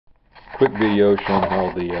quick video showing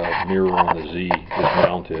how the mirror on the Z is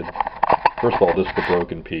mounted. First of all, this is the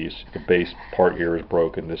broken piece. The base part here is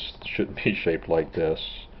broken. This shouldn't be shaped like this.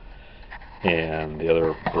 And the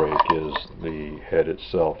other break is the head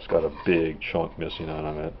itself. It's got a big chunk missing out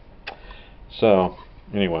of it. So,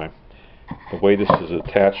 anyway, the way this is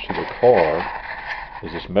attached to the car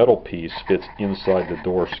is this metal piece fits inside the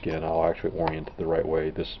door skin. I'll actually orient it the right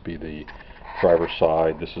way. This would be the driver's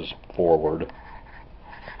side. This is forward.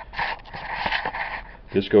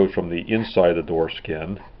 This goes from the inside of the door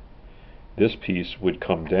skin. This piece would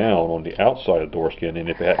come down on the outside of the door skin, and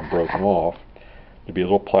if it hadn't broken off, there'd be a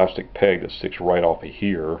little plastic peg that sticks right off of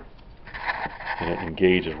here, and it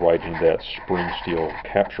engages right into that spring steel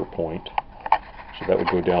capture point. So that would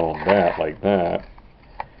go down on that like that.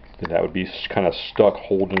 Then that would be kind of stuck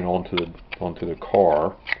holding onto the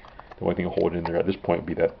car. The only thing holding in there at this point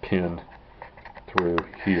would be that pin through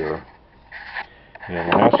here.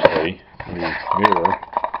 And lastly, the mirror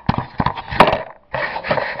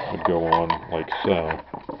would go on like so.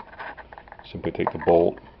 Simply take the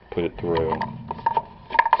bolt, put it through,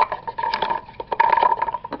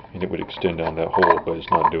 and it would extend down that hole, but it's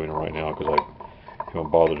not doing it right now because I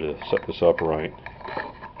haven't bothered to set this up right.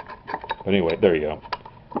 But anyway, there you go.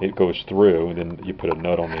 It goes through, and then you put a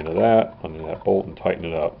nut on the end of that, onto that bolt, and tighten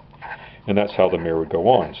it up. And that's how the mirror would go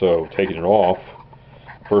on. So taking it off,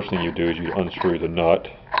 first thing you do is you unscrew the nut,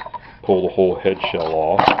 pull the whole head shell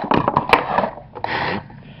off. Okay.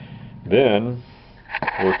 Then,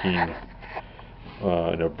 working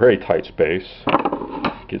in a very tight space,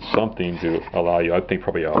 get something to allow you, I think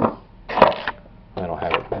probably I don't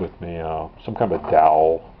have it with me, some kind of a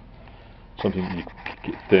dowel, something you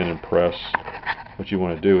get thin and press. What you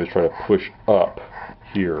want to do is try to push up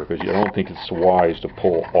here, because I don't think it's wise to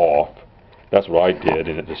pull off. That's what I did,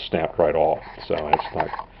 and it just snapped right off. So it's not,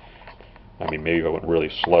 I mean, maybe I went really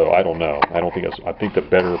slow. I don't know. I think the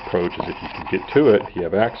better approach is if you can get to it, if you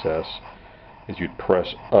have access, is you'd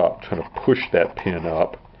press up, trying to push that pin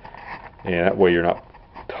up, and that way you're not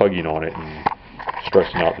tugging on it and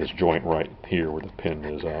stressing out this joint right here where the pin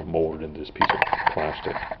is molded into this piece of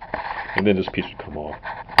plastic. And then this piece would come off.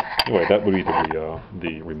 Anyway, that would be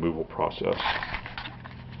the removal process.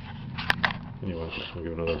 Anyway, I'll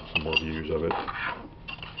give some more views of it.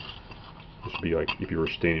 This would be like if you were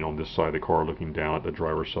standing on this side of the car looking down at the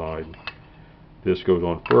driver's side. This goes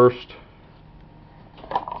on first.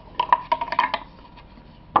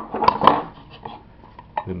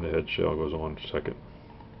 Then the head shell goes on second.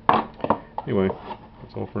 Anyway,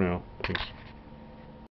 that's all for now. Thanks.